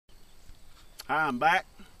Hi, I'm back.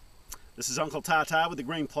 This is Uncle Ty Ty with the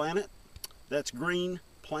Green Planet. That's Green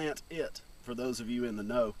Plant It, for those of you in the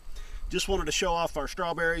know. Just wanted to show off our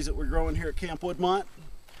strawberries that we're growing here at Camp Woodmont.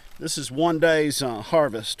 This is one day's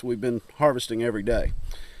harvest. We've been harvesting every day.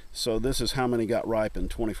 So this is how many got ripe in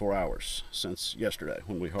 24 hours since yesterday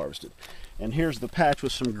when we harvested. And here's the patch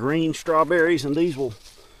with some green strawberries, and these will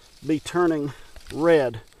be turning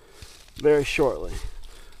red very shortly.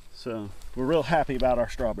 So we're real happy about our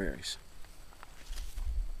strawberries.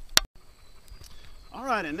 All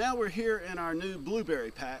right, and now we're here in our new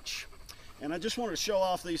blueberry patch. And I just wanted to show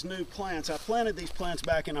off these new plants. I planted these plants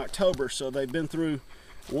back in October, so they've been through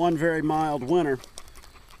one very mild winter.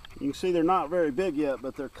 You can see they're not very big yet,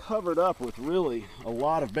 but they're covered up with really a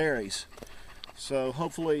lot of berries. So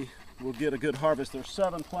hopefully we'll get a good harvest. There's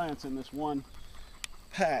 7 plants in this one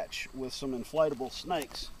patch with some inflatable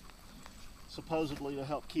snakes, supposedly to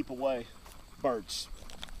help keep away birds.